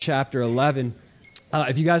chapter 11.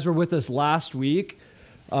 If you guys were with us last week,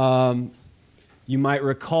 you might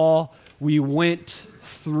recall we went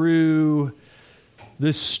through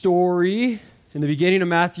the story in the beginning of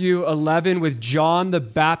Matthew 11 with John the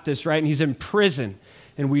Baptist, right? And he's in prison.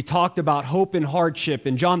 And we talked about hope and hardship.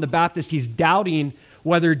 And John the Baptist, he's doubting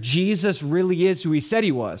whether Jesus really is who he said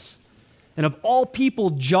he was. And of all people,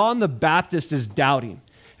 John the Baptist is doubting.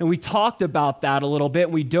 And we talked about that a little bit.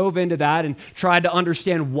 We dove into that and tried to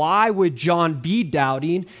understand why would John be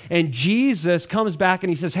doubting. And Jesus comes back and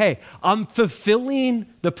he says, hey, I'm fulfilling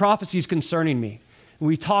the prophecies concerning me. And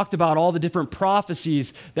we talked about all the different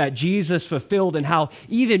prophecies that Jesus fulfilled and how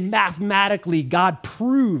even mathematically God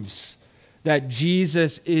proves that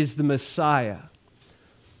Jesus is the Messiah.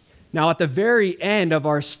 Now, at the very end of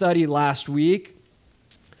our study last week,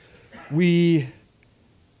 we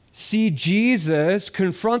see Jesus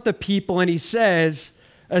confront the people, and he says,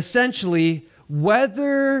 essentially,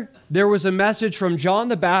 whether there was a message from John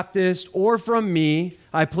the Baptist or from me,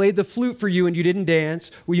 I played the flute for you and you didn't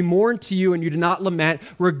dance, we mourned to you and you did not lament,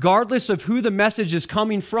 regardless of who the message is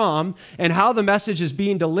coming from and how the message is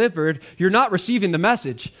being delivered, you're not receiving the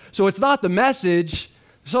message. So it's not the message,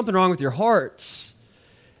 there's something wrong with your hearts.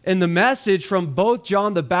 And the message from both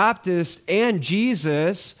John the Baptist and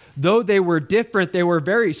Jesus, though they were different, they were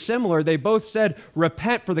very similar. They both said,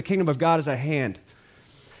 repent, for the kingdom of God is at hand.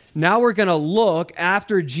 Now we're going to look,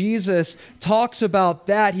 after Jesus talks about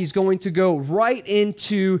that, he's going to go right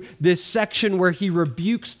into this section where he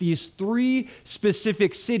rebukes these three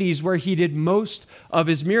specific cities where he did most of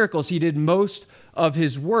his miracles. He did most of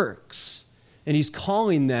his works. And he's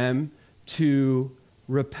calling them to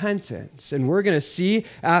repentance. And we're going to see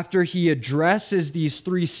after he addresses these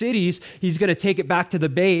three cities, he's going to take it back to the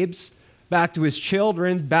babes, back to his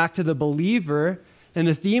children, back to the believer. And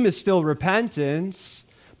the theme is still repentance,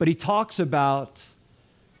 but he talks about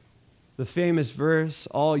the famous verse,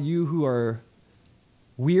 all you who are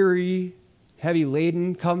weary, heavy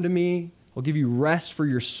laden, come to me. I'll give you rest for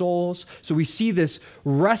your souls. So we see this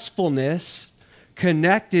restfulness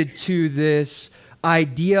connected to this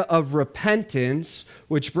idea of repentance,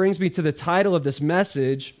 which brings me to the title of this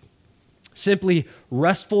message, simply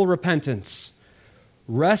Restful Repentance.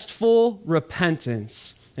 Restful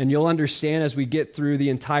Repentance. And you'll understand as we get through the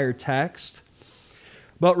entire text.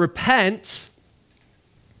 But repent,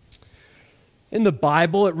 in the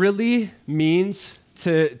Bible, it really means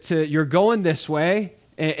to you're going this way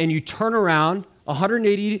and you turn around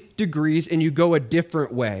 180 degrees and you go a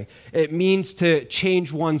different way. It means to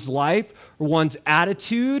change one's life or one's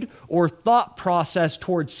attitude or thought process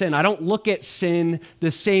towards sin. I don't look at sin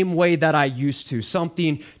the same way that I used to.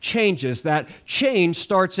 Something changes. That change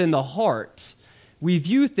starts in the heart. We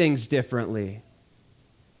view things differently.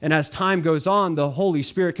 And as time goes on, the Holy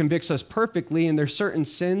Spirit convicts us perfectly, and there's certain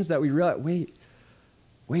sins that we realize,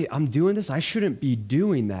 wait, I'm doing this? I shouldn't be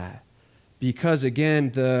doing that. Because again,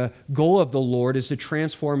 the goal of the Lord is to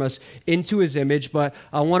transform us into his image, but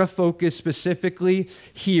I want to focus specifically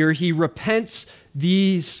here. He repents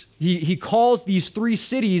he calls these three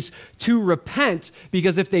cities to repent,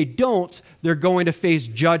 because if they don't, they're going to face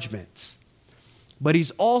judgment. But he's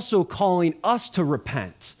also calling us to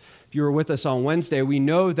repent. If you were with us on Wednesday, we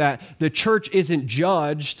know that the church isn't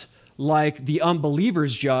judged like the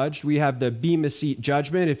unbelievers judged. We have the Bema Seat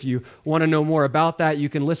judgment. If you want to know more about that, you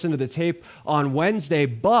can listen to the tape on Wednesday.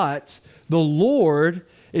 But the Lord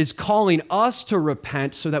is calling us to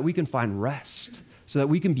repent so that we can find rest, so that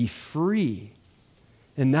we can be free.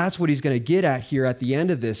 And that's what he's going to get at here at the end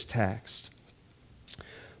of this text.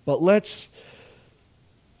 But let's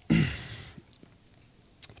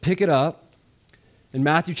pick it up in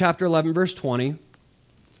Matthew chapter 11, verse 20.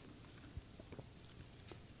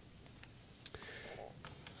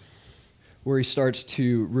 Where he starts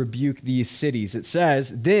to rebuke these cities. It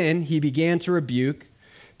says, then he began to rebuke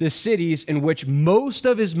the cities in which most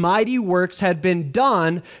of his mighty works had been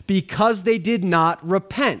done because they did not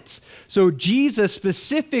repent. So Jesus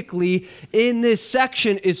specifically in this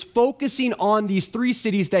section is focusing on these three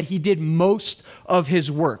cities that he did most of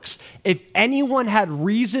his works. If anyone had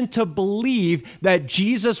reason to believe that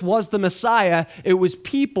Jesus was the Messiah, it was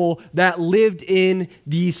people that lived in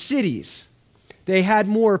these cities. They had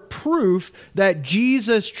more proof that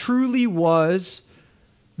Jesus truly was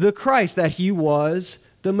the Christ, that he was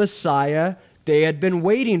the Messiah they had been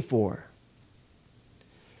waiting for.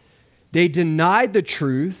 They denied the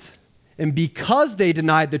truth, and because they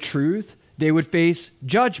denied the truth, they would face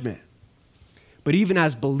judgment. But even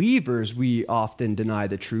as believers, we often deny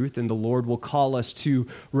the truth, and the Lord will call us to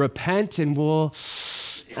repent, and we'll,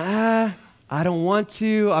 I don't want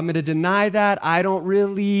to. I'm going to deny that. I don't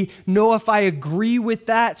really know if I agree with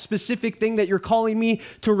that specific thing that you're calling me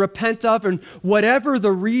to repent of. And whatever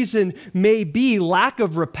the reason may be, lack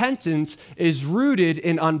of repentance is rooted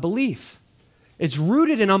in unbelief. It's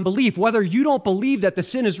rooted in unbelief, whether you don't believe that the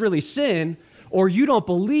sin is really sin, or you don't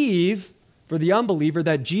believe, for the unbeliever,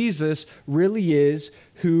 that Jesus really is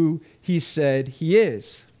who he said he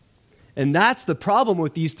is. And that's the problem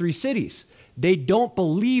with these three cities. They don't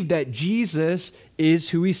believe that Jesus is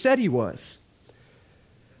who he said he was.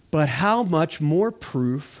 But how much more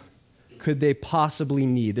proof could they possibly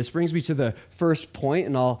need? This brings me to the first point,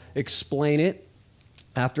 and I'll explain it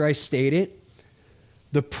after I state it.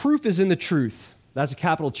 The proof is in the truth. That's a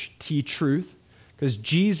capital T, truth, because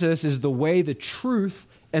Jesus is the way, the truth,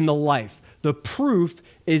 and the life. The proof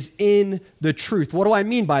is in the truth. What do I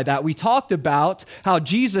mean by that? We talked about how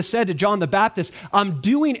Jesus said to John the Baptist, I'm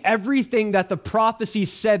doing everything that the prophecy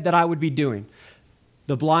said that I would be doing.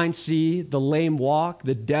 The blind see, the lame walk,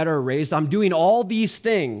 the dead are raised. I'm doing all these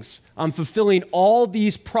things. I'm fulfilling all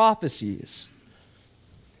these prophecies.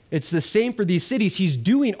 It's the same for these cities. He's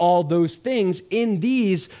doing all those things in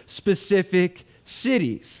these specific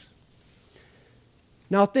cities.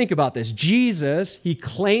 Now think about this. Jesus, he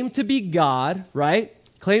claimed to be God, right?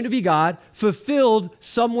 Claimed to be God, fulfilled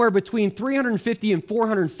somewhere between 350 and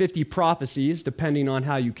 450 prophecies, depending on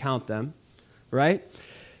how you count them, right?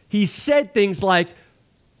 He said things like,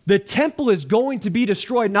 the temple is going to be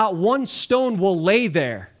destroyed. Not one stone will lay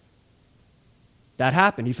there. That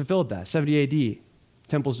happened. He fulfilled that. 70 AD.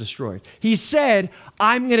 Temple's destroyed. He said,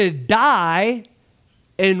 I'm going to die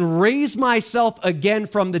and raise myself again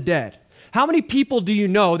from the dead. How many people do you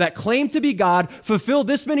know that claim to be God, fulfill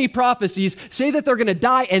this many prophecies, say that they're going to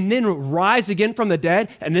die and then rise again from the dead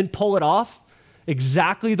and then pull it off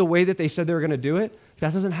exactly the way that they said they were going to do it?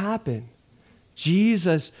 That doesn't happen.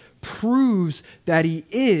 Jesus proves that he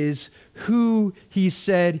is who he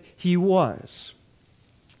said he was.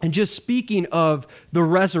 And just speaking of the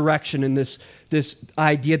resurrection and this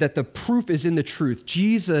idea that the proof is in the truth,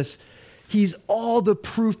 Jesus, he's all the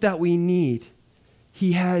proof that we need.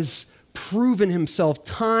 He has proven himself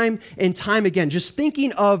time and time again. Just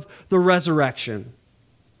thinking of the resurrection.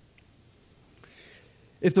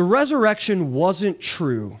 If the resurrection wasn't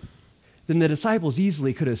true, then the disciples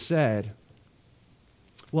easily could have said,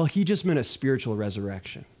 well, he just meant a spiritual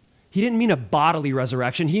resurrection. He didn't mean a bodily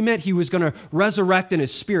resurrection. He meant he was going to resurrect in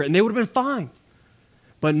his spirit, and they would have been fine.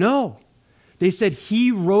 But no. They said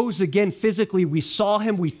he rose again physically. We saw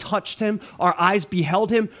him. We touched him. Our eyes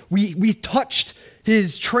beheld him. We touched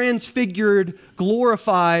his transfigured,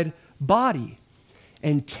 glorified body.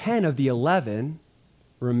 And 10 of the 11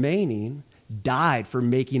 remaining died for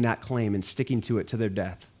making that claim and sticking to it to their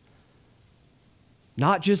death.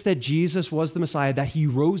 Not just that Jesus was the Messiah, that he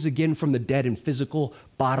rose again from the dead in physical,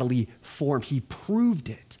 bodily form. He proved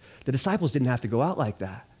it. The disciples didn't have to go out like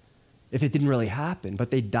that if it didn't really happen,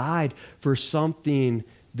 but they died for something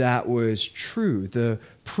that was true. The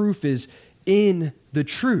proof is in the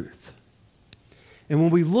truth. And when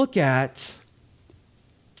we look at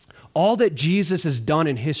all that Jesus has done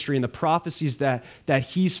in history and the prophecies that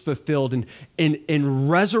he's fulfilled in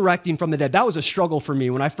resurrecting from the dead, that was a struggle for me.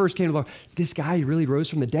 When I first came to the Lord, this guy really rose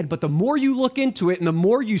from the dead. But the more you look into it and the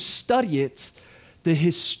more you study it, the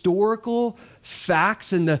historical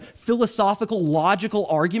facts and the philosophical, logical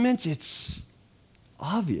arguments, it's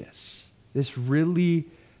obvious. This really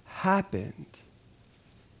happened.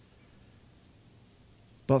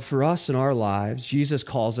 But for us in our lives, Jesus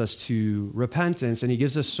calls us to repentance, and he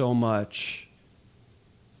gives us so much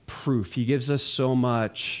proof. He gives us so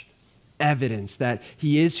much evidence that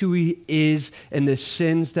he is who he is, and the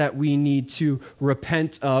sins that we need to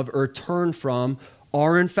repent of or turn from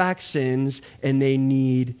are in fact sins, and they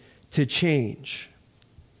need to change.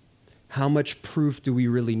 How much proof do we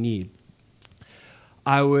really need?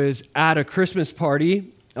 I was at a Christmas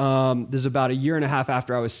party. This is about a year and a half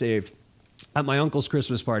after I was saved, at my uncle's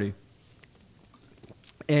Christmas party.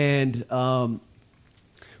 And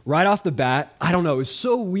right off the bat, I don't know, it was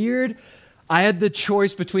so weird. I had the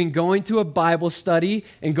choice between going to a Bible study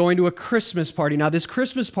and going to a Christmas party. Now, this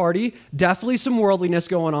Christmas party, definitely some worldliness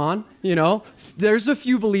going on, you know. There's a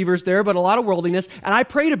few believers there, but a lot of worldliness. And I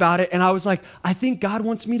prayed about it, and I was like, I think God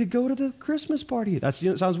wants me to go to the Christmas party. That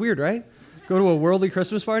sounds weird, right? Go to a worldly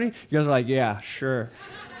Christmas party? You guys are like, yeah, sure.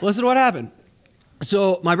 Listen to what happened.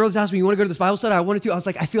 So my brothers asked me, you want to go to this Bible study? I wanted to. I was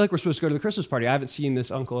like, I feel like we're supposed to go to the Christmas party. I haven't seen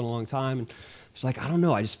this uncle in a long time. And it's like, I don't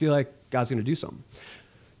know. I just feel like God's going to do something.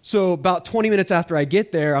 So about 20 minutes after I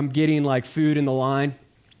get there, I'm getting like food in the line.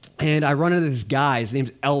 And I run into this guy. His name's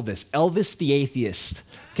Elvis. Elvis the Atheist.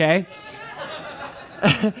 Okay?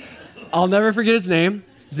 I'll never forget his name.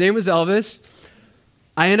 His name was Elvis.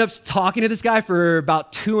 I end up talking to this guy for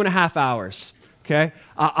about 2.5 hours. Okay,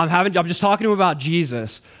 I'm just talking to him about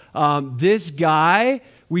Jesus. This guy,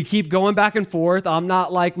 we keep going back and forth. I'm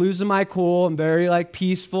not like losing my cool. I'm very like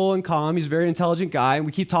peaceful and calm. He's a very intelligent guy, and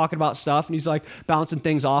we keep talking about stuff. And he's like bouncing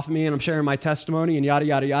things off of me, and I'm sharing my testimony and yada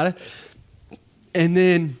yada yada. And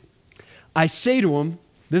then I say to him,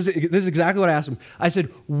 this is exactly what I asked him. I said,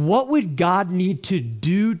 "What would God need to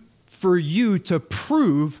do for you to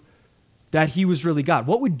prove that he was really God?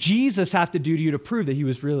 What would Jesus have to do to you to prove that he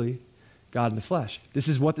was really God in the flesh?" This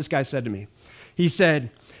is what this guy said to me. He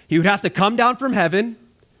said he would have to come down from heaven,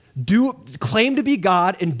 claim to be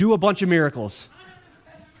God, and do a bunch of miracles.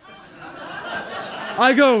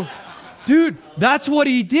 I go, dude, that's what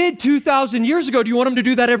he did 2,000 years ago. Do you want him to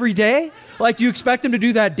do that every day? Like, do you expect him to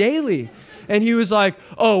do that daily? And he was like,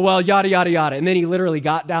 oh, well, yada, yada, yada. And then he literally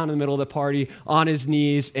got down in the middle of the party on his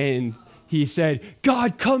knees, and he said,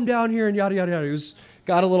 God, come down here, and yada, yada, yada. It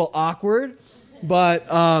got a little awkward. But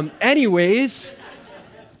anyways,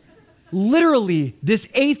 literally, this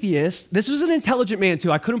atheist, this was an intelligent man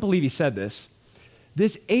too. I couldn't believe he said this.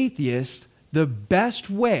 This atheist, the best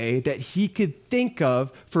way that he could think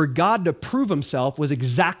of for God to prove himself was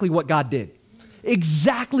exactly what God did.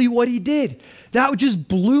 Exactly what he did. That just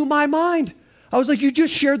blew my mind. I was like, you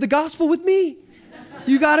just shared the gospel with me.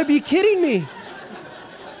 You got to be kidding me.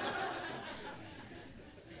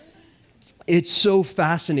 It's so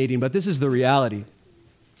fascinating, but this is the reality.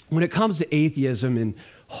 When it comes to atheism and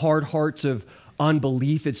hard hearts of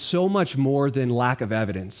unbelief, it's so much more than lack of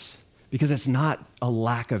evidence, because it's not a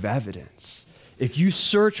lack of evidence. If you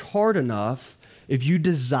search hard enough, if you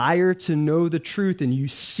desire to know the truth and you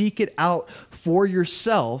seek it out for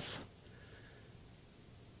yourself,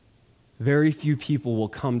 very few people will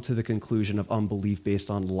come to the conclusion of unbelief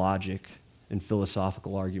based on logic and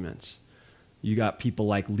philosophical arguments. You got people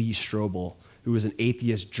like Lee Strobel, who was an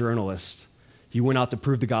atheist journalist. He went out to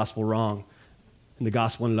prove the gospel wrong, and the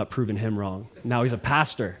gospel ended up proving him wrong. Now he's a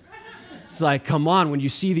pastor. It's like, come on, when you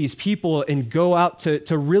see these people and go out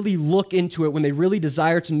to really look into it, when they really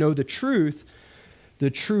desire to know the truth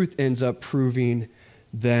ends up proving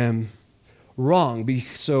them wrong.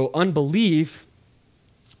 So unbelief,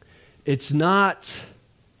 it's not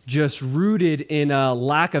just rooted in a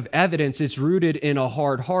lack of evidence, it's rooted in a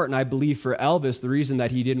hard heart. And I believe for Elvis, the reason that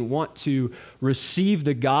he didn't want to receive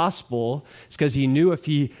the gospel is because he knew if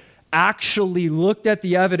he actually looked at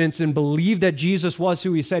the evidence and believed that Jesus was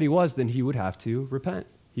who he said he was, then he would have to repent.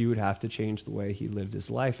 He would have to change the way he lived his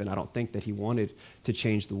life. And I don't think that he wanted to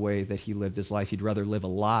change the way that he lived his life. He'd rather live a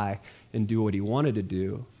lie and do what he wanted to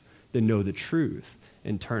do than know the truth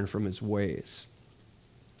and turn from his ways.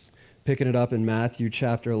 Picking it up in Matthew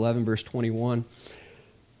chapter 11, verse 21.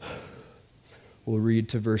 We'll read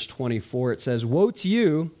to verse 24. It says, "Woe to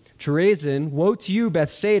you, Chorazin, woe to you,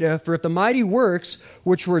 Bethsaida, for if the mighty works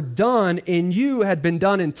which were done in you had been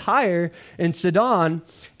done in Tyre and Sidon,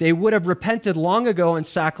 they would have repented long ago in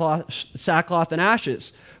sackcloth and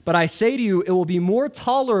ashes. But I say to you, it will be more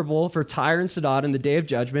tolerable for Tyre and Sidon in the day of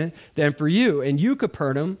judgment than for you. And you,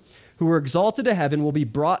 Capernaum, who were exalted to heaven, will be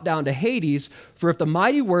brought down to Hades. For if the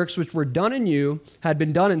mighty works which were done in you had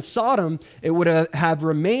been done in Sodom, it would have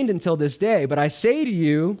remained until this day. But I say to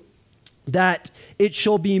you that it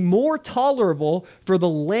shall be more tolerable for the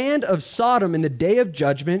land of Sodom in the day of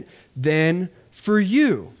judgment than for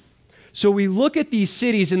you." So we look at these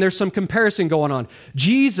cities, and there's some comparison going on.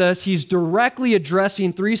 Jesus, he's directly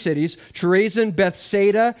addressing 3 cities, Chorazin,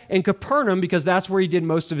 Bethsaida, and Capernaum, because that's where he did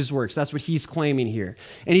most of his works. That's what he's claiming here.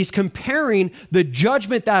 And he's comparing the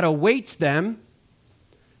judgment that awaits them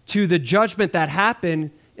to the judgment that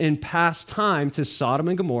happened in past time to Sodom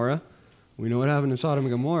and Gomorrah. We know what happened in Sodom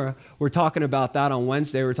and Gomorrah. We're talking about that on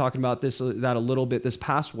Wednesday. We're talking about that a little bit this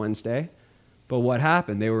past Wednesday. But what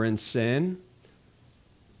happened? They were in sin.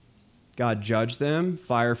 God judged them,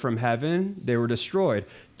 fire from heaven. They were destroyed.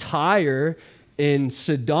 Tyre and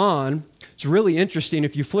Sidon, it's really interesting.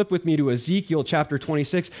 If you flip with me to Ezekiel chapter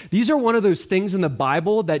 26, these are one of those things in the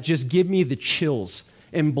Bible that just give me the chills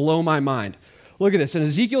and blow my mind. Look at this. In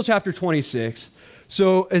Ezekiel chapter 26,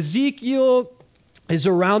 so Ezekiel is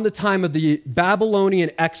around the time of the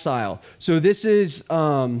Babylonian exile. So this is,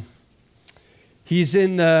 he's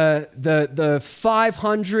in the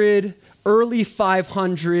 500, early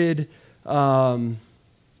 500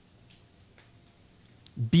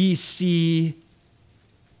 BC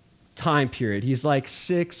time period. He's like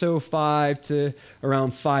 605 to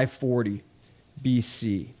around 540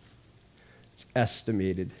 BC. It's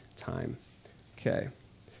estimated time. Okay.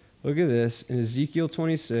 Look at this in Ezekiel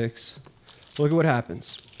 26. Look at what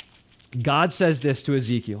happens. God says this to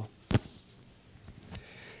Ezekiel.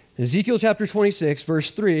 Ezekiel chapter 26,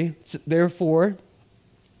 verse 3, therefore,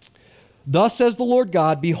 thus says the Lord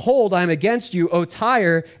God, behold, I am against you, O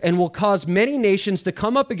Tyre, and will cause many nations to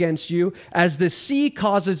come up against you as the sea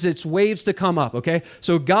causes its waves to come up, okay?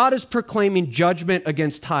 So God is proclaiming judgment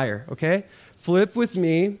against Tyre, okay? Flip with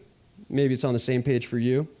me. Maybe it's on the same page for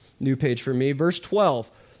you. New page for me. Verse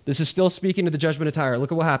 12. This is still speaking to the judgment of Tyre.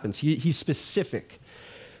 Look at what happens. He's specific.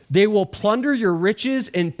 They will plunder your riches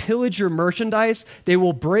and pillage your merchandise. They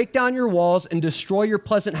will break down your walls and destroy your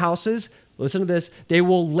pleasant houses. Listen to this. They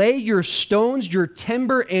will lay your stones, your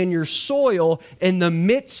timber, and your soil in the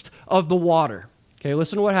midst of the water. Okay,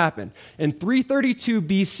 listen to what happened. In 332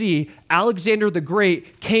 BC, Alexander the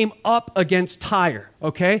Great came up against Tyre.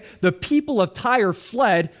 Okay? The people of Tyre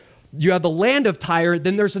fled. You have the land of Tyre,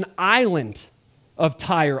 then there's an island of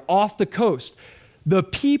Tyre off the coast. The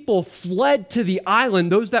people fled to the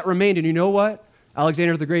island, those that remained, and you know what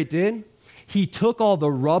Alexander the Great did? He took all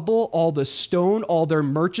the rubble, all the stone, all their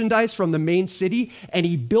merchandise from the main city, and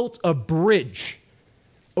he built a bridge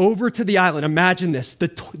over to the island. Imagine this, the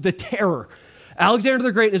terror. Alexander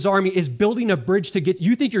the Great and his army is building a bridge to get,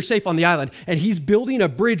 you think you're safe on the island, and he's building a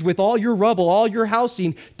bridge with all your rubble, all your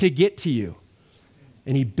housing to get to you.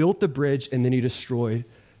 And he built the bridge, and then he destroyed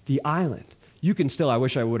the island. You can still, I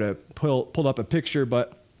wish I would have pulled up a picture,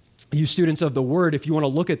 but you students of the word, if you want to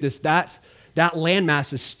look at this, that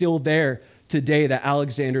landmass is still there today that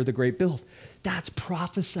Alexander the Great built. That's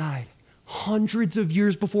prophesied hundreds of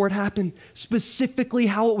years before it happened, specifically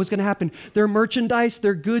how it was going to happen. Their merchandise,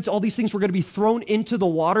 their goods, all these things were going to be thrown into the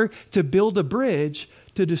water to build a bridge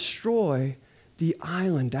to destroy the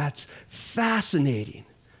island. That's fascinating.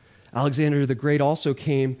 Alexander the Great also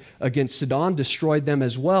came against Sidon, destroyed them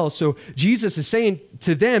as well. So Jesus is saying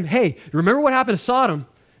to them, hey, remember what happened to Sodom?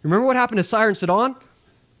 Remember what happened to Tyre and Sidon?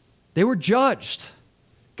 They were judged.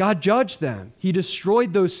 God judged them. He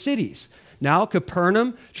destroyed those cities. Now,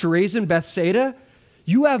 Capernaum, Chorazin, Bethsaida,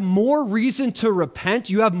 you have more reason to repent.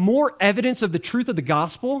 You have more evidence of the truth of the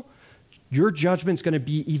gospel. Your judgment's going to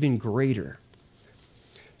be even greater.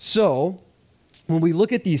 So, when we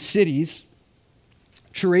look at these cities,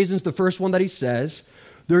 Chorazin's the first one that he says.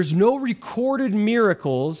 There's no recorded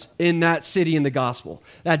miracles in that city in the gospel.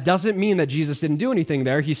 That doesn't mean that Jesus didn't do anything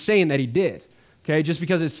there. He's saying that he did. Okay, just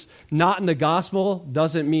because it's not in the gospel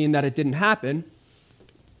doesn't mean that it didn't happen.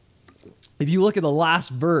 If you look at the last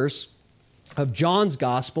verse of John's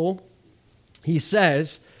gospel, he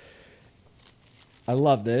says, I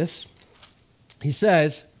love this. He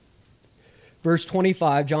says, verse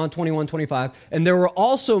 25, John 21:25, and there were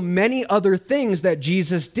also many other things that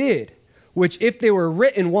Jesus did, which if they were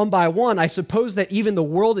written one by one, I suppose that even the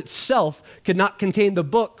world itself could not contain the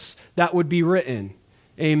books that would be written.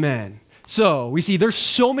 Amen. So we see there's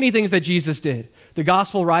so many things that Jesus did. The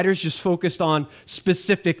gospel writers just focused on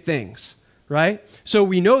specific things, right? So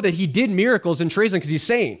we know that he did miracles in Chorazin because he's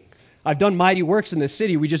saying, I've done mighty works in this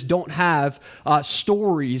city. We just don't have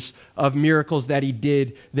stories of miracles that he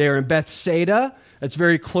did there. In Bethsaida, it's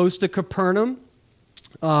very close to Capernaum.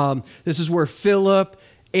 This is where Philip,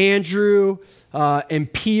 Andrew,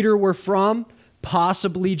 and Peter were from,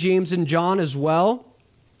 possibly James and John as well.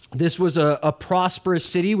 This was a prosperous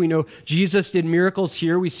city. We know Jesus did miracles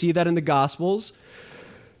here. We see that in the Gospels.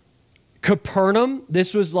 Capernaum,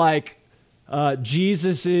 this was like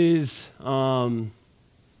Jesus's...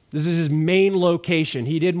 This is his main location.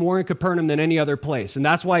 He did more in Capernaum than any other place. And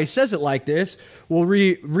that's why he says it like this. We'll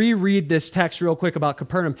reread this text real quick about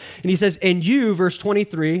Capernaum. And he says, and you, verse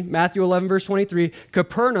 23, Matthew 11, verse 23,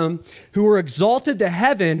 Capernaum, who were exalted to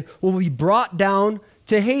heaven, will be brought down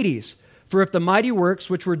to Hades. For if the mighty works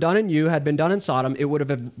which were done in you had been done in Sodom, it would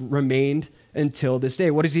have remained until this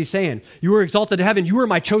day. What is he saying? You were exalted to heaven. You were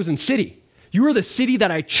my chosen city. You are the city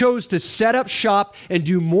that I chose to set up shop and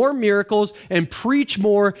do more miracles and preach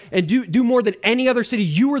more and do more than any other city.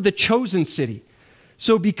 You were the chosen city.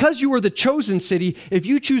 So because you were the chosen city, if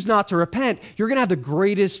you choose not to repent, you're going to have the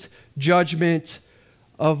greatest judgment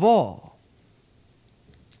of all.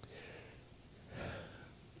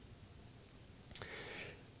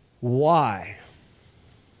 Why?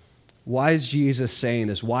 Why is Jesus saying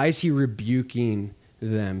this? Why is he rebuking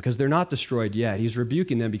them? Because they're not destroyed yet. He's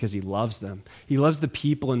rebuking them because he loves them. He loves the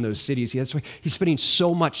people in those cities. He's spending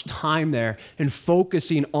so much time there and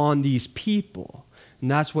focusing on these people. And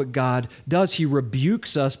that's what God does. He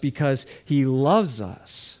rebukes us because he loves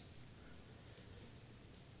us.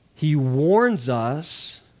 He warns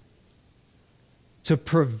us to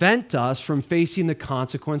prevent us from facing the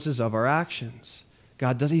consequences of our actions.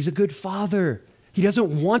 God does. He's a good father. He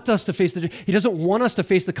doesn't want us to face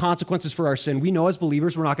the consequences for our sin. We know as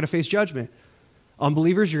believers we're not going to face judgment.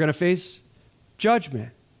 Unbelievers, you're going to face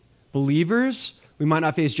judgment. Believers, we might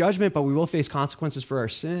not face judgment, but we will face consequences for our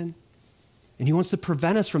sin. And he wants to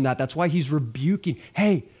prevent us from that. That's why he's rebuking,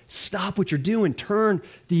 hey, stop what you're doing. Turn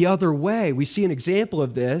the other way. We see an example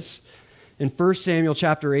of this in 1 Samuel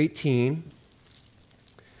chapter 18.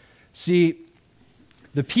 See,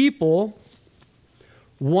 the people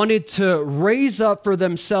wanted to raise up for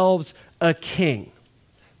themselves a king.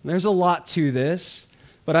 And there's a lot to this,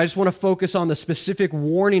 but I just want to focus on the specific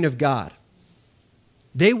warning of God.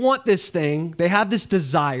 They want this thing. They have this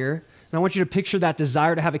desire. And I want you to picture that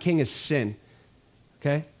desire to have a king as sin.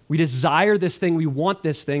 Okay? We desire this thing. We want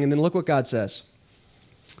this thing. And then look what God says.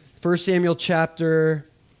 1 Samuel chapter,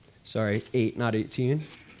 8, not 18.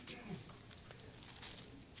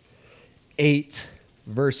 8,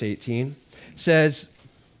 verse 18 says,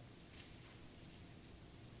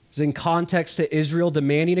 is in context to Israel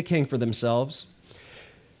demanding a king for themselves.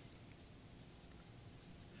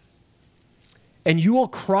 And you will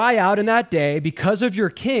cry out in that day because of your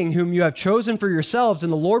king whom you have chosen for yourselves,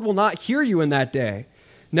 and the Lord will not hear you in that day.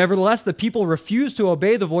 Nevertheless, the people refused to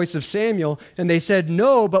obey the voice of Samuel, and they said,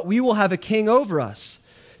 no, but we will have a king over us.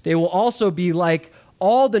 They will also be like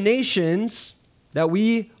all the nations, that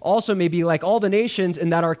we also may be like all the nations,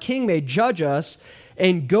 and that our king may judge us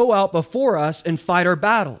and go out before us and fight our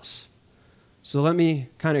battles. So let me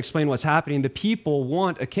kind of explain what's happening. The people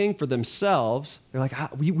want a king for themselves. They're like,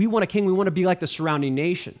 we want a king. We want to be like the surrounding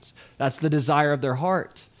nations. That's the desire of their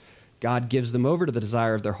heart. God gives them over to the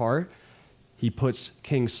desire of their heart. He puts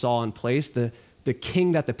King Saul in place, the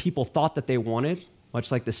king that the people thought that they wanted,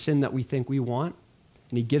 much like the sin that we think we want.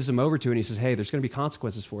 And he gives them over to it, and he says, hey, there's going to be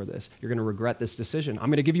consequences for this. You're going to regret this decision. I'm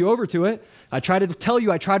going to give you over to it. I try to tell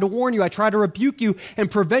you, I try to warn you, I try to rebuke you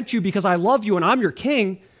and prevent you because I love you and I'm your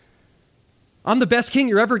king. I'm the best king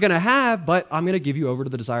you're ever going to have, but I'm going to give you over to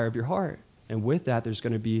the desire of your heart. And with that, there's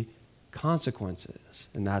going to be consequences.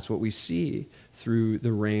 And that's what we see through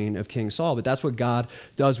the reign of King Saul. But that's what God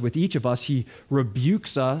does with each of us. He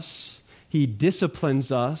rebukes us. He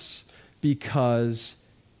disciplines us because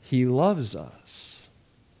he loves us.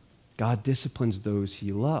 God disciplines those he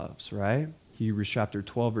loves, right? Hebrews chapter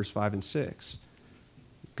 12, verse 5 and 6.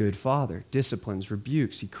 Good father disciplines,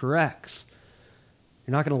 rebukes, he corrects.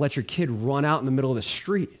 You're not going to let your kid run out in the middle of the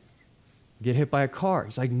street, get hit by a car.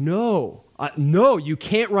 He's like, no, you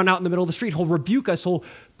can't run out in the middle of the street. He'll rebuke us. He'll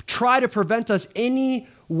try to prevent us any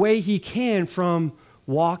way he can from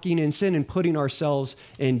walking in sin and putting ourselves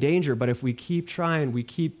in danger. But if we keep trying, we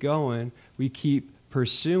keep going, we keep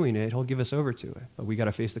pursuing it, he'll give us over to it. But we got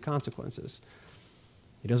to face the consequences.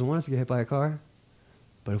 He doesn't want us to get hit by a car.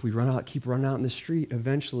 But if we keep running out in the street,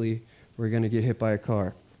 eventually we're going to get hit by a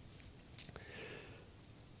car.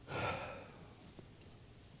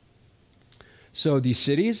 So these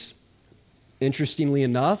cities, interestingly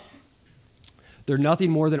enough, they're nothing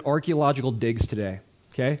more than archaeological digs today.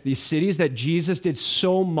 Okay? These cities that Jesus did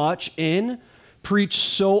so much in, preached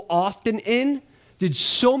so often in, did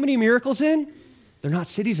so many miracles in, they're not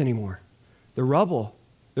cities anymore. They're rubble.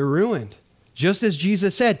 They're ruined. Just as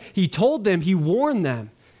Jesus said, he told them, he warned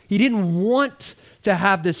them. He didn't want to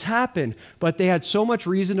have this happen, but they had so much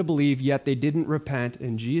reason to believe, yet they didn't repent,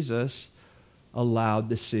 and Jesus allowed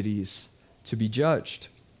the cities to be judged.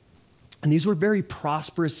 And these were very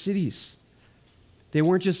prosperous cities. They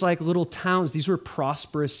weren't just like little towns. These were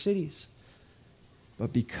prosperous cities.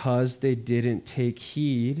 But because they didn't take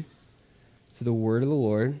heed to the word of the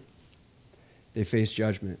Lord, they faced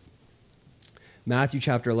judgment. Matthew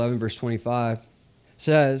chapter 11, verse 25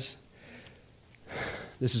 says,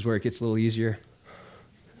 this is where it gets a little easier.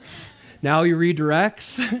 Now he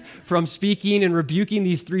redirects from speaking and rebuking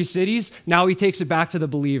these three cities. Now he takes it back to the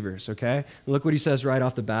believers, okay? Look what he says right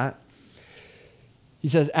off the bat. He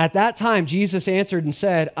says, at that time, Jesus answered and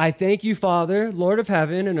said, I thank you, Father, Lord of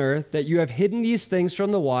heaven and earth, that you have hidden these things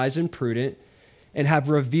from the wise and prudent and have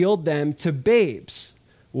revealed them to babes.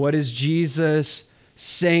 What is Jesus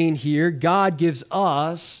saying here? God gives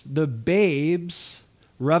us, the babes,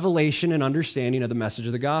 revelation and understanding of the message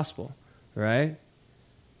of the gospel, right?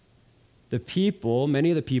 The people, many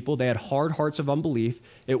of the people, they had hard hearts of unbelief.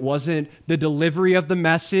 It wasn't the delivery of the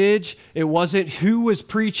message. It wasn't who was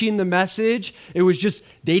preaching the message. It was just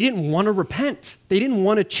they didn't want to repent. They didn't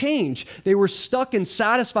want to change. They were stuck and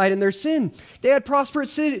satisfied in their sin. They had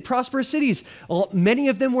prosperous cities. Many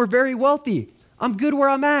of them were very wealthy. I'm good where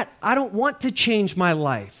I'm at. I don't want to change my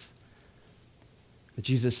life. But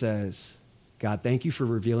Jesus says, God, thank you for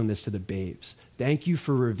revealing this to the babes. Thank you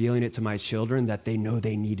for revealing it to my children that they know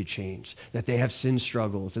they need to change, that they have sin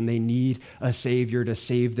struggles and they need a Savior to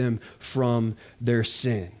save them from their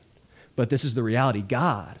sin. But this is the reality.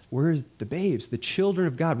 God, we're the babes, the children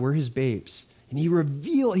of God, we're his babes. And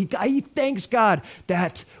he thanks God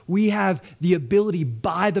that we have the ability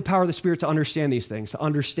by the power of the Spirit to understand these things, to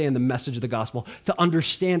understand the message of the gospel, to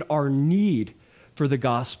understand our need for the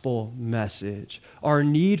gospel message, our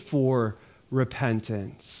need for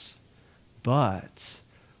repentance. But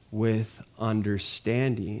with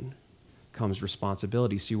understanding comes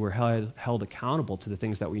responsibility. See, we're held accountable to the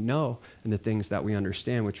things that we know and the things that we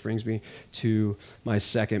understand, which brings me to my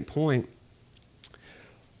second point.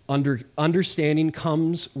 Understanding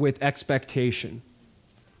comes with expectation.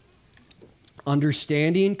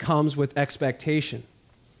 Understanding comes with expectation.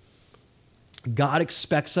 God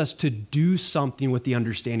expects us to do something with the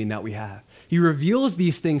understanding that we have. He reveals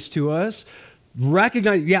these things to us,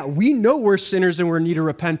 recognize, we know we're sinners and we're in need of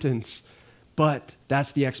repentance, but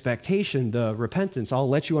that's the expectation, the repentance. I'll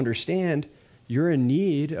let you understand you're in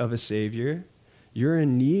need of a Savior. You're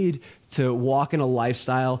in need to walk in a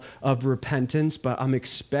lifestyle of repentance, but I'm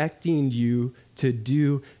expecting you to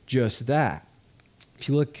do just that. If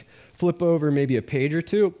you flip over maybe a page or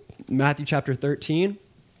two, Matthew chapter 13,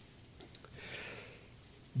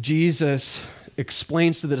 Jesus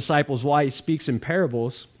explains to the disciples why he speaks in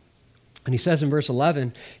parables. And he says in verse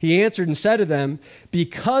 11, he answered and said to them,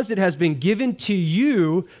 because it has been given to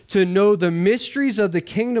you to know the mysteries of the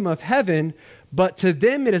kingdom of heaven, but to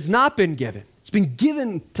them it has not been given. It's been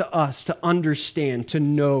given to us to understand, to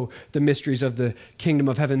know the mysteries of the kingdom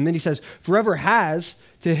of heaven. And then he says, for whoever has,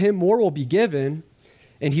 to him more will be given,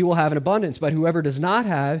 and he will have an abundance. But whoever does not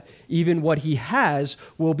have, even what he has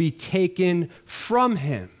will be taken from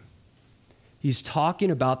him. He's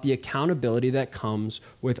talking about the accountability that comes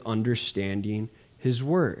with understanding his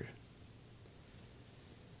word.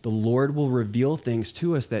 The Lord will reveal things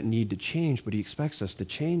to us that need to change, but he expects us to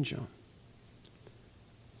change them.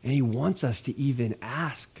 And he wants us to even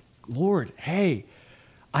ask, Lord, hey,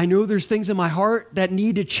 I know there's things in my heart that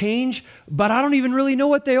need to change, but I don't even really know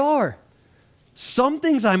what they are. Some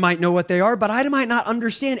things I might know what they are, but I might not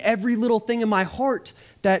understand every little thing in my heart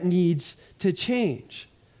that needs to change.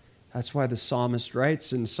 That's why the psalmist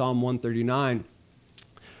writes in Psalm 139,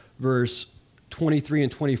 verse 23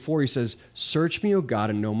 and 24, he says, search me, O God,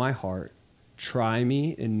 and know my heart. Try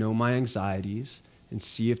me and know my anxieties, and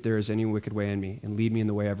see if there is any wicked way in me, and lead me in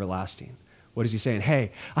the way everlasting. What is he saying?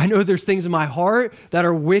 Hey, I know there's things in my heart that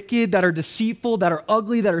are wicked, that are deceitful, that are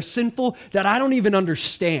ugly, that are sinful, that I don't even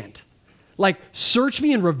understand. Like, search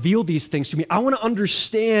me and reveal these things to me. I want to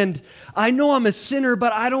understand. I know I'm a sinner,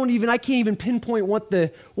 but I can't even pinpoint what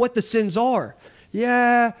the sins are.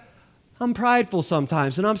 Yeah, I'm prideful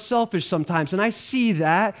sometimes, and I'm selfish sometimes, and I see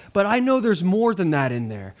that, but I know there's more than that in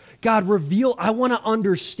there. God, I want to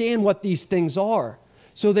understand what these things are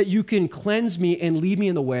so that you can cleanse me and lead me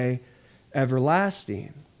in the way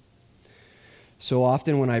everlasting. So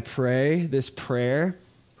often when I pray this prayer,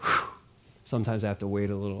 sometimes I have to wait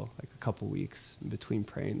a couple weeks in between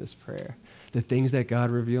praying this prayer. The things that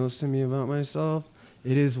God reveals to me about myself,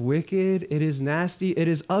 it is wicked, it is nasty, it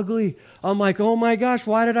is ugly. I'm like, oh my gosh,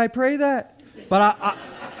 why did I pray that? But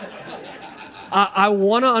I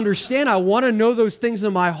want to understand, I want to know those things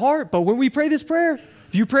in my heart. But when we pray this prayer,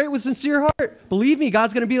 if you pray it with sincere heart, believe me,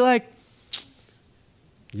 God's going to be like,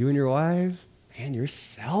 you and your wife, man, you're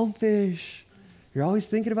selfish. You're always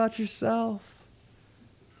thinking about yourself.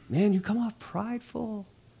 Man, you come off prideful.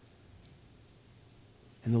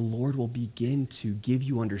 And the Lord will begin to give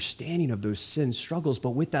you understanding of those sin struggles.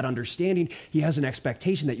 But with that understanding, he has an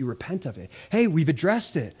expectation that you repent of it. Hey, we've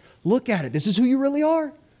addressed it. Look at it. This is who you really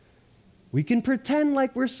are. We can pretend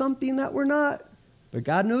like we're something that we're not. But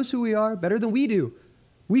God knows who we are better than we do.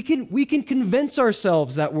 We can convince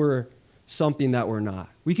ourselves that we're something that we're not.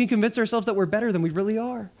 We can convince ourselves that we're better than we really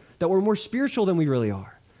are, that we're more spiritual than we really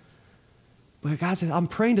are. But God says, I'm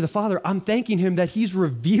praying to the Father. I'm thanking him that he's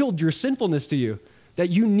revealed your sinfulness to you, that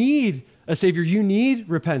you need a Savior. You need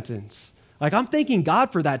repentance. Like, I'm thanking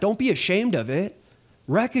God for that. Don't be ashamed of it.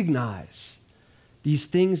 Recognize these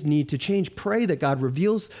things need to change. Pray that God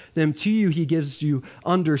reveals them to you. He gives you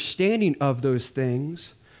understanding of those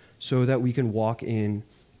things so that we can walk in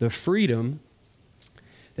the freedom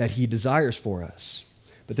that he desires for us.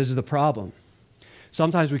 But this is the problem.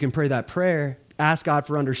 Sometimes we can pray that prayer, ask God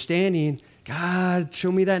for understanding. God,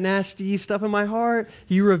 show me that nasty stuff in my heart.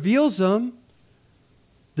 He reveals them.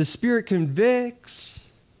 The Spirit convicts.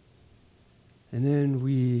 And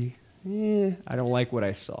then I don't like what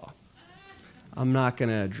I saw. I'm not going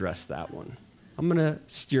to address that one. I'm going to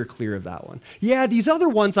steer clear of that one. Yeah, these other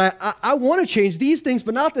ones, I want to change these things,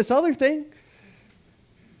 but not this other thing.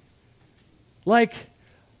 Like,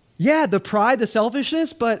 yeah, the pride, the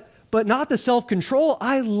selfishness, but not the self-control.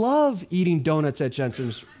 I love eating donuts at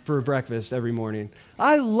Jensen's for breakfast every morning.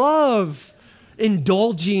 I love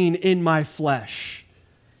indulging in my flesh.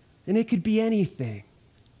 And it could be anything.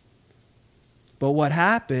 But what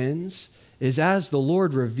happens is as the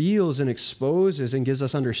Lord reveals and exposes and gives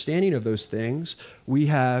us understanding of those things, we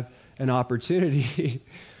have an opportunity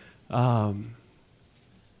to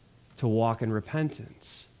walk in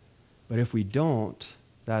repentance. But if we don't,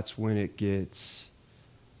 that's when it gets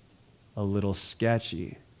a little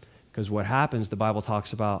sketchy. Because what happens, the Bible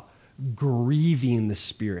talks about grieving the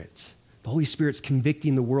Spirit. The Holy Spirit's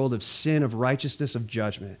convicting the world of sin, of righteousness, of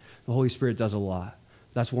judgment. The Holy Spirit does a lot.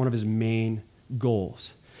 That's one of his main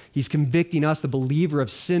goals. He's convicting us, the believer,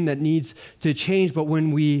 of sin that needs to change. But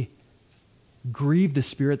when we grieve the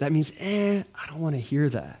Spirit, that means, I don't want to hear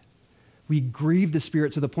that. We grieve the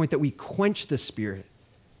Spirit to the point that we quench the Spirit.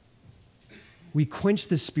 We quench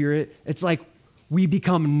the Spirit. It's like we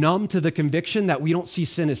become numb to the conviction that we don't see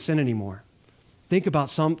sin as sin anymore. Think about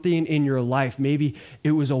something in your life. Maybe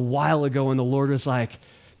it was a while ago and the Lord was like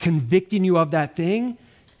convicting you of that thing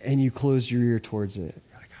and you closed your ear towards it.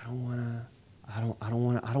 You're like, I don't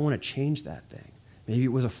want to change that thing. Maybe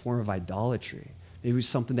it was a form of idolatry. Maybe it was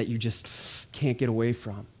something that you just can't get away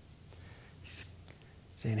from. He's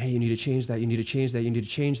saying, hey, you need to change that. You need to change that. You need to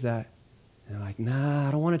change that. And I'm like, nah,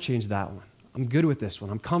 I don't want to change that one. I'm good with this one.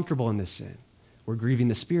 I'm comfortable in this sin. We're grieving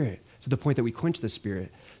the Spirit to the point that we quench the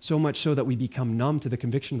Spirit, so much so that we become numb to the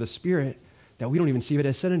conviction of the Spirit that we don't even see it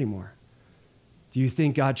as sin anymore. Do you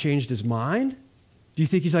think God changed his mind? Do you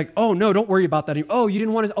think he's like, oh, no, don't worry about that. Oh, you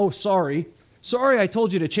didn't want to, oh, sorry. Sorry, I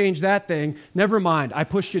told you to change that thing. Never mind, I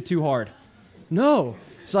pushed you too hard. No,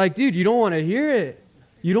 it's like, dude, you don't want to hear it.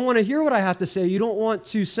 You don't want to hear what I have to say. You don't want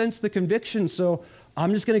to sense the conviction, so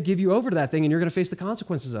I'm just going to give you over to that thing, and you're going to face the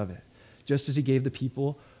consequences of it, just as he gave the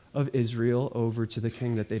people of Israel over to the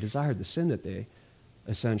king that they desired, the sin that they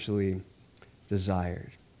essentially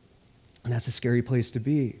desired. And that's a scary place to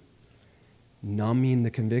be, numbing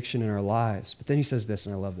the conviction in our lives. But then he says this,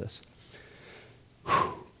 and I love this. Whew.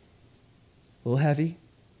 A little heavy,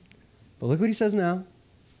 but look what he says now.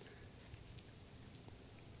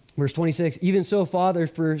 Verse 26, even so, Father,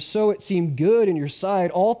 for so it seemed good in your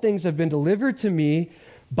sight, all things have been delivered to me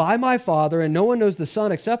by my Father, and no one knows the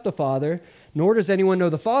Son except the Father, nor does anyone know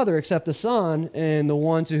the Father except the Son, and the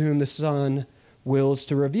one to whom the Son wills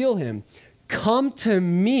to reveal him. Come to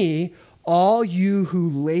me, all you who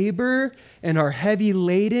labor and are heavy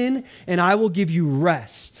laden, and I will give you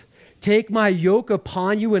rest. Take my yoke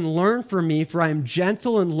upon you and learn from me, for I am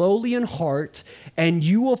gentle and lowly in heart, and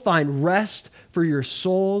you will find rest for your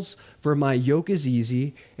souls, for my yoke is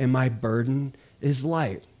easy and my burden is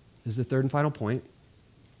light. This is the third and final point.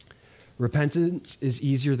 Repentance is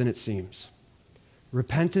easier than it seems.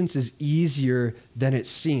 Repentance is easier than it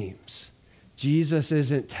seems. Jesus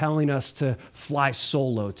isn't telling us to fly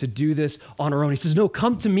solo, to do this on our own. He says, no,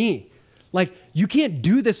 come to me. Like, you can't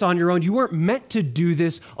do this on your own. You weren't meant to do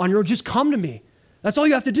this on your own. Just come to me. That's all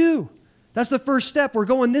you have to do. That's the first step. We're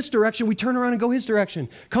going this direction. We turn around and go his direction.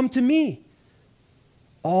 Come to me.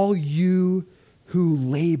 All you who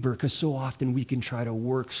labor, because so often we can try to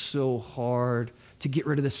work so hard to get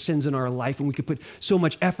rid of the sins in our life, and we could put so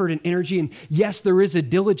much effort and energy. And yes, there is a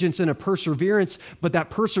diligence and a perseverance, but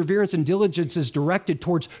that perseverance and diligence is directed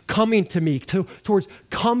towards coming to me, towards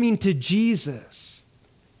coming to Jesus.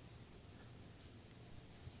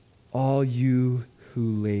 All you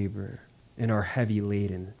who labor and are heavy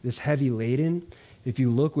laden. This heavy laden, if you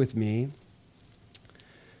look with me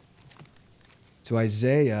to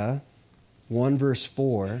Isaiah 1 verse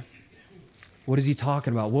 4, what is he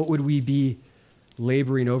talking about? What would we be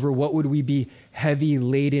laboring over? What would we be heavy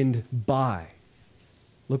laden by?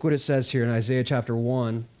 Look what it says here in Isaiah chapter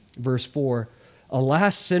 1 verse 4.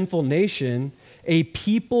 Alas, sinful nation, a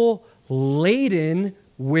people laden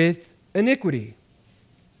with iniquity.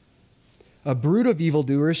 A brood of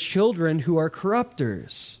evildoers, children who are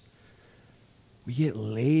corrupters. We get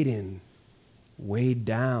laden, weighed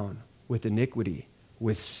down with iniquity,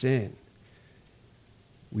 with sin.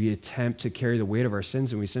 We attempt to carry the weight of our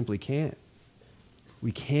sins, and we simply can't.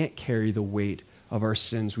 We can't carry the weight of our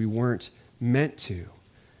sins. We weren't meant to.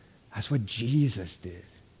 That's what Jesus did.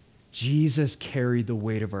 Jesus carried the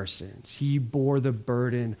weight of our sins. He bore the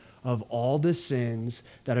burden of all the sins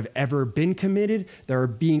that have ever been committed, that are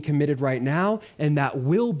being committed right now, and that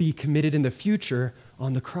will be committed in the future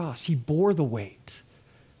on the cross. He bore the weight.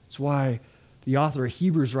 That's why the author of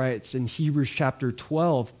Hebrews writes in Hebrews chapter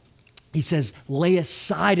 12, he says, lay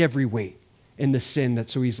aside every weight and the sin that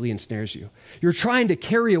so easily ensnares you. You're trying to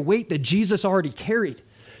carry a weight that Jesus already carried.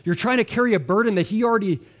 You're trying to carry a burden that he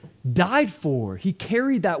already died for. He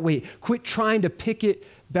carried that weight. Quit trying to pick it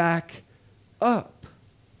back up.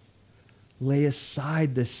 Lay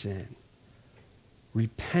aside the sin.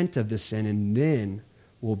 repent of the sin, and then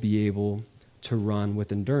we'll be able to run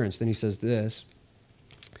with endurance. Then he says this,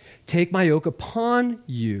 take my yoke upon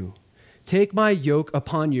you. Take my yoke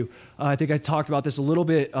upon you. I think I talked about this a little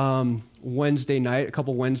bit Wednesday night, a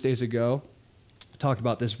couple Wednesdays ago. I talked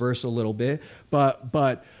about this verse a little bit.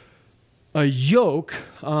 But a yoke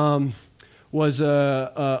was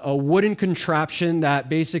a wooden contraption that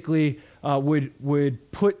basically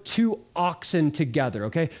would put two oxen together,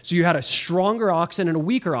 okay? So you had a stronger oxen and a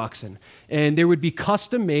weaker oxen, and they would be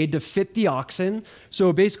custom made to fit the oxen.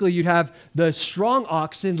 So basically you'd have the strong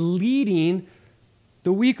oxen leading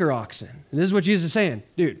the weaker oxen. And this is what Jesus is saying.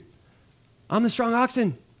 Dude, I'm the strong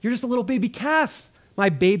oxen. You're just a little baby calf, my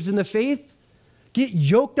babes in the faith. Get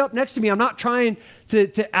yoked up next to me. I'm not trying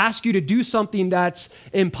to ask you to do something that's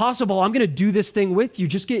impossible. I'm going to do this thing with you.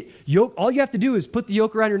 Just get yoked. All you have to do is put the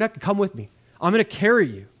yoke around your neck and come with me. I'm going to carry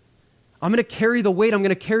you. I'm going to carry the weight. I'm going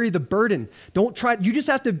to carry the burden. Don't try. You just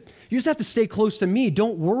have to stay close to me.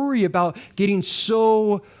 Don't worry about getting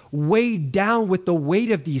so weighed down with the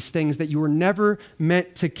weight of these things that you were never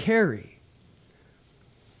meant to carry.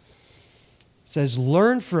 It says,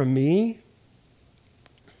 learn from me,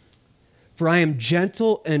 for I am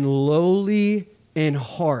gentle and lowly in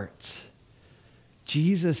heart.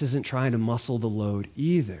 Jesus isn't trying to muscle the load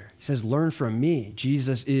either. He says, learn from me.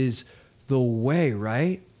 Jesus is the way,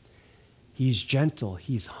 right? He's gentle,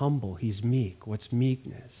 he's humble, he's meek. What's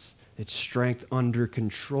meekness? It's strength under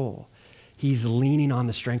control. He's leaning on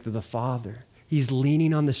the strength of the Father. He's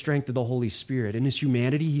leaning on the strength of the Holy Spirit. In his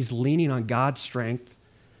humanity, he's leaning on God's strength,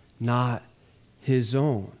 not his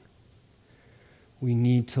own. We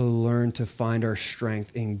need to learn to find our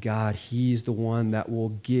strength in God. He's the one that will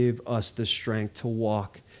give us the strength to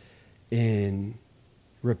walk in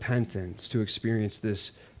repentance, to experience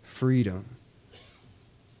this freedom.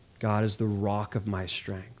 God is the rock of my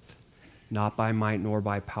strength, not by might nor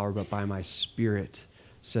by power, but by my Spirit,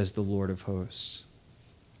 says the Lord of hosts.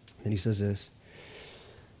 And he says this,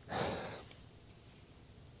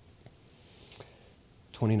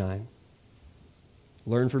 29.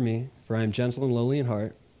 Learn from me, for I am gentle and lowly in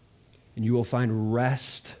heart, and you will find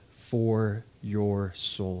rest for your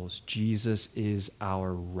souls. Jesus is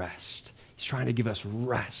our rest. He's trying to give us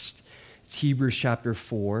rest. It's Hebrews chapter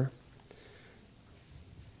 4.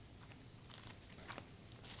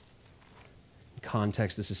 In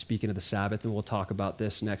context, this is speaking of the Sabbath, and we'll talk about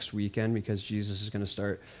this next weekend because Jesus is going to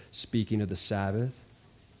start speaking of the Sabbath.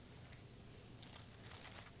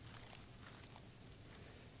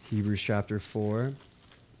 Hebrews chapter 4.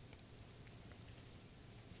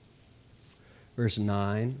 Verse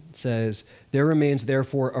 9 says, there remains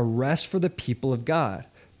therefore a rest for the people of God.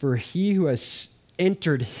 For he who has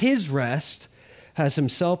entered his rest has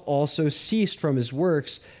himself also ceased from his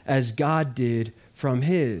works as God did from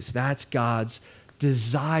his. That's God's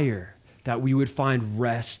desire, that we would find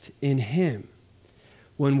rest in him.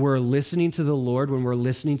 When we're listening to the Lord, when we're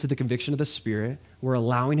listening to the conviction of the Spirit, we're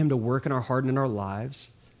allowing him to work in our heart and in our lives,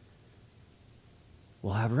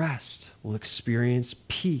 we'll have rest. We'll experience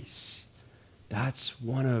peace. That's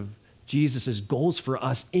one of Jesus' goals for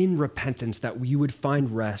us in repentance, that we would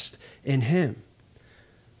find rest in him.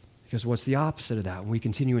 Because what's the opposite of that? When we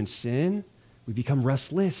continue in sin, we become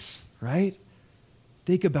restless, right?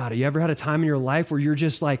 Think about it. You ever had a time in your life where you're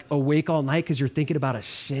just like awake all night because you're thinking about a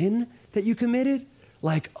sin that you committed?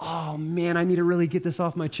 Like, oh man, I need to really get this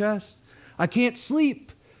off my chest. I can't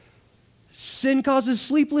sleep. Sin causes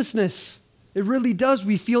sleeplessness. It really does.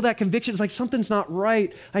 We feel that conviction. It's like something's not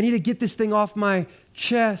right. I need to get this thing off my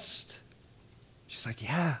chest. She's like,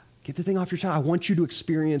 yeah, get the thing off your chest. I want you to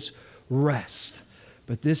experience rest.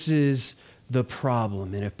 But this is the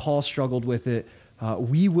problem. And if Paul struggled with it,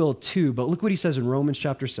 we will too. But look what he says in Romans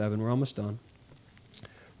chapter 7. We're almost done.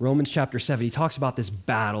 Romans chapter 7. He talks about this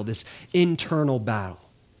battle, this internal battle.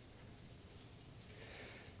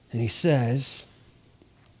 And he says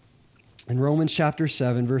in Romans chapter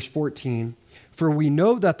 7, verse 14, for we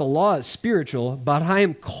know that the law is spiritual, but I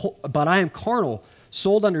am carnal,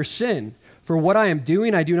 sold under sin. For what I am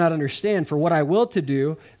doing, I do not understand. For what I will to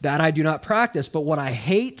do, that I do not practice. But what I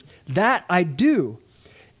hate, that I do.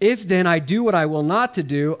 If then I do what I will not to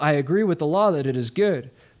do, I agree with the law that it is good.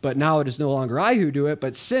 But now it is no longer I who do it,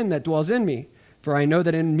 but sin that dwells in me. For I know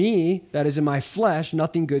that in me, that is in my flesh,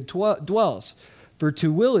 nothing good dwells. For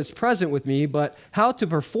to will is present with me, but how to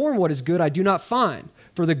perform what is good I do not find.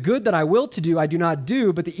 For the good that I will to do, I do not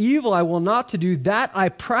do, but the evil I will not to do, that I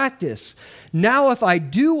practice. Now if I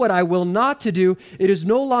do what I will not to do, it is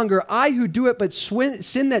no longer I who do it, but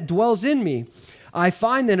sin that dwells in me. I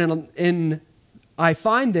find then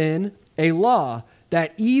a law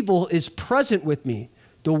that evil is present with me,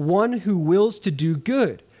 the one who wills to do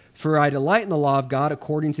good. For I delight in the law of God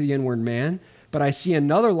according to the inward man, but I see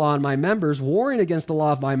another law in my members, warring against the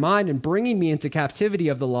law of my mind and bringing me into captivity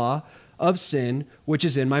of the law of sin, which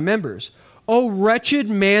is in my members. O wretched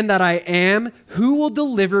man that I am, who will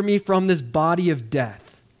deliver me from this body of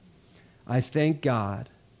death? I thank God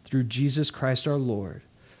through Jesus Christ our Lord.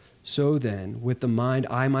 So then, with the mind,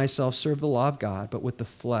 I myself serve the law of God, but with the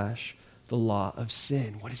flesh, the law of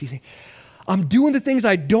sin. What does he say? I'm doing the things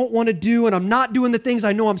I don't want to do, and I'm not doing the things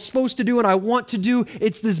I know I'm supposed to do and I want to do.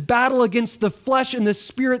 It's this battle against the flesh and the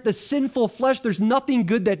spirit, the sinful flesh. There's nothing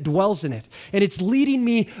good that dwells in it. And it's leading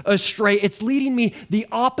me astray. It's leading me the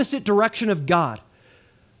opposite direction of God.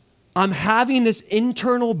 I'm having this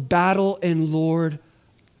internal battle, and Lord,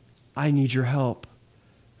 I need your help.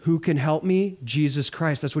 Who can help me? Jesus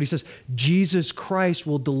Christ. That's what he says. Jesus Christ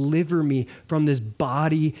will deliver me from this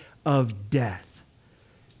body of death.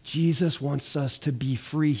 Jesus wants us to be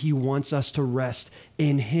free. He wants us to rest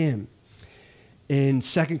in him. In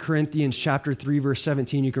 2 Corinthians chapter 3, verse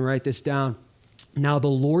 17, you can write this down. Now the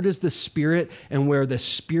Lord is the Spirit, and where the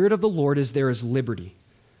Spirit of the Lord is, there is liberty.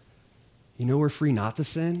 You know we're free not to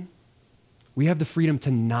sin? We have the freedom to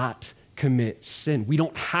not commit sin. We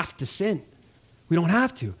don't have to sin. We don't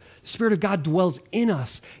have to. The Spirit of God dwells in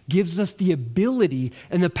us, gives us the ability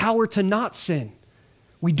and the power to not sin.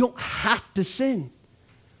 We don't have to sin.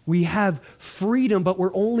 We have freedom, but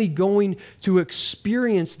we're only going to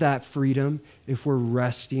experience that freedom if we're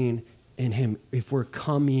resting in him, if we're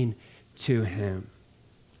coming to him.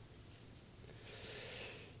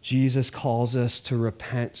 Jesus calls us to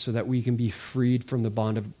repent so that we can be freed from the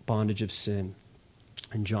bondage of sin.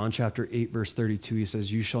 In John chapter 8, verse 32, he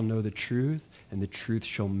says, you shall know the truth, and the truth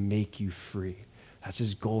shall make you free. That's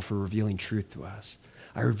his goal for revealing truth to us.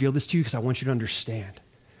 I reveal this to you because I want you to understand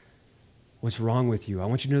what's wrong with you. I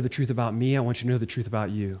want you to know the truth about me. I want you to know the truth about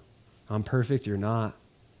you. I'm perfect. You're not.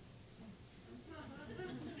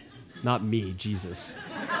 Not me, Jesus.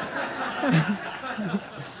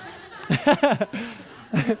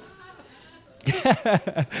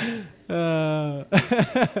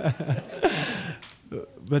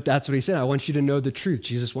 But that's what he said. I want you to know the truth.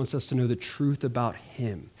 Jesus wants us to know the truth about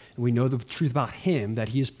him. And we know the truth about him, that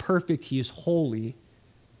he is perfect, he is holy,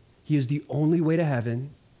 he is the only way to heaven.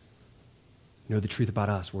 Know the truth about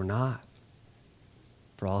us. We're not.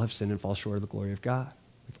 For all have sinned and fall short of the glory of God.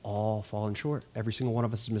 We've all fallen short. Every single one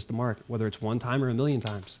of us has missed the mark, whether it's one time or a million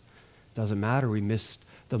times. It doesn't matter. We missed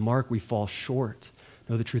the mark. We fall short.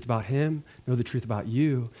 Know the truth about him. Know the truth about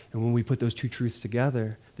you. And when we put those two truths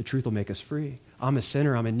together, the truth will make us free. I'm a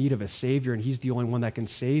sinner. I'm in need of a Savior, and he's the only one that can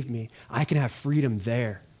save me. I can have freedom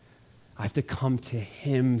there. I have to come to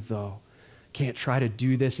him, though. Can't try to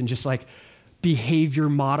do this and just like behavior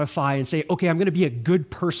modify and say, okay, I'm going to be a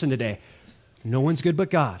good person today. No one's good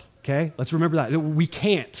but God, okay? Let's remember that. We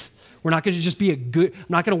can't. We're not going to just be I'm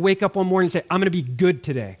not going to wake up one morning and say, I'm going to be good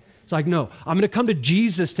today. It's like, no, I'm going to come to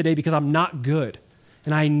Jesus today because I'm not good,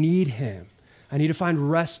 and I need him. I need to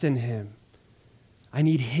find rest in him. I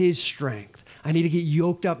need his strength. I need to get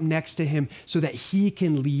yoked up next to him so that he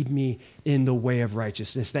can lead me in the way of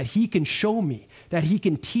righteousness, that he can show me, that he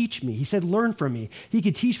can teach me. He said, learn from me. He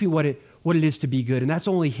can teach me what it is to be good. And that's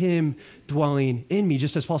only him dwelling in me.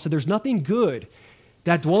 Just as Paul said, there's nothing good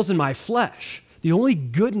that dwells in my flesh. The only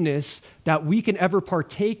goodness that we can ever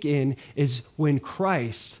partake in is when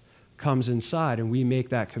Christ comes inside and we make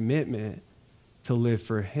that commitment to live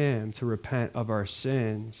for him, to repent of our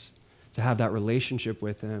sins, to have that relationship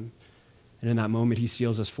with him. And in that moment, he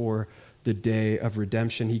seals us for the day of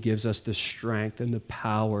redemption. He gives us the strength and the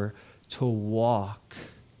power to walk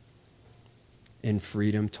in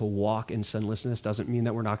freedom, to walk in sinlessness. Doesn't mean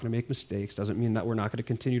that we're not going to make mistakes. Doesn't mean that we're not going to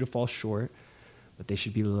continue to fall short. But they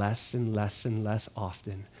should be less and less and less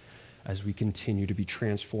often as we continue to be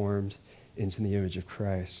transformed into the image of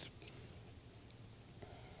Christ.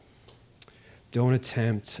 Don't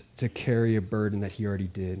attempt to carry a burden that he already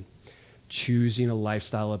did. Choosing a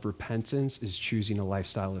lifestyle of repentance is choosing a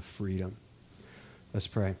lifestyle of freedom. Let's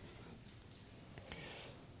pray.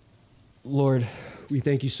 Lord, we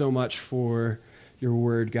thank you so much for your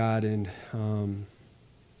word, God, and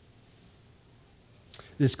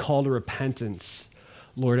this call to repentance.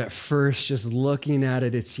 Lord, at first, just looking at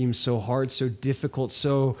it, it seems so hard, so difficult,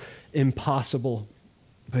 so impossible.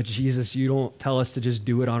 But Jesus, you don't tell us to just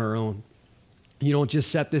do it on our own. You don't just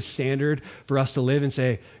set this standard for us to live and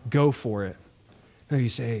say, go for it. No, you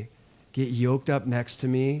say, get yoked up next to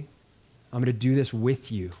me. I'm going to do this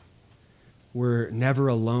with you. We're never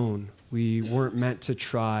alone. We weren't meant to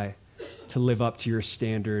try to live up to your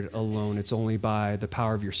standard alone. It's only by the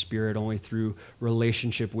power of your Spirit, only through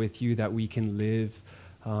relationship with you that we can live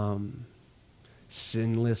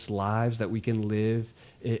sinless lives, that we can live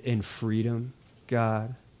in freedom,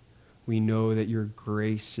 God. We know that your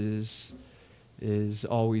grace is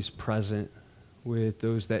always present with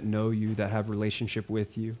those that know you, that have relationship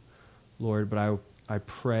with you, Lord. But I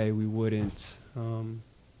pray we wouldn't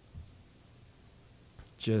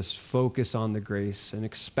just focus on the grace and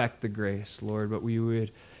expect the grace, Lord, but we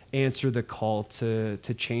would answer the call to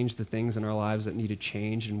change the things in our lives that need to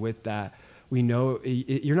change. And with that, we know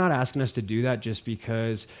you're not asking us to do that just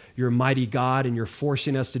because you're a mighty God and you're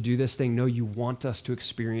forcing us to do this thing. No, you want us to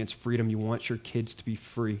experience freedom. You want your kids to be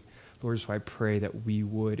free. Lord, so I pray that we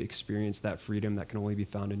would experience that freedom that can only be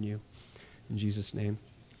found in you. In Jesus' name,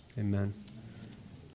 amen.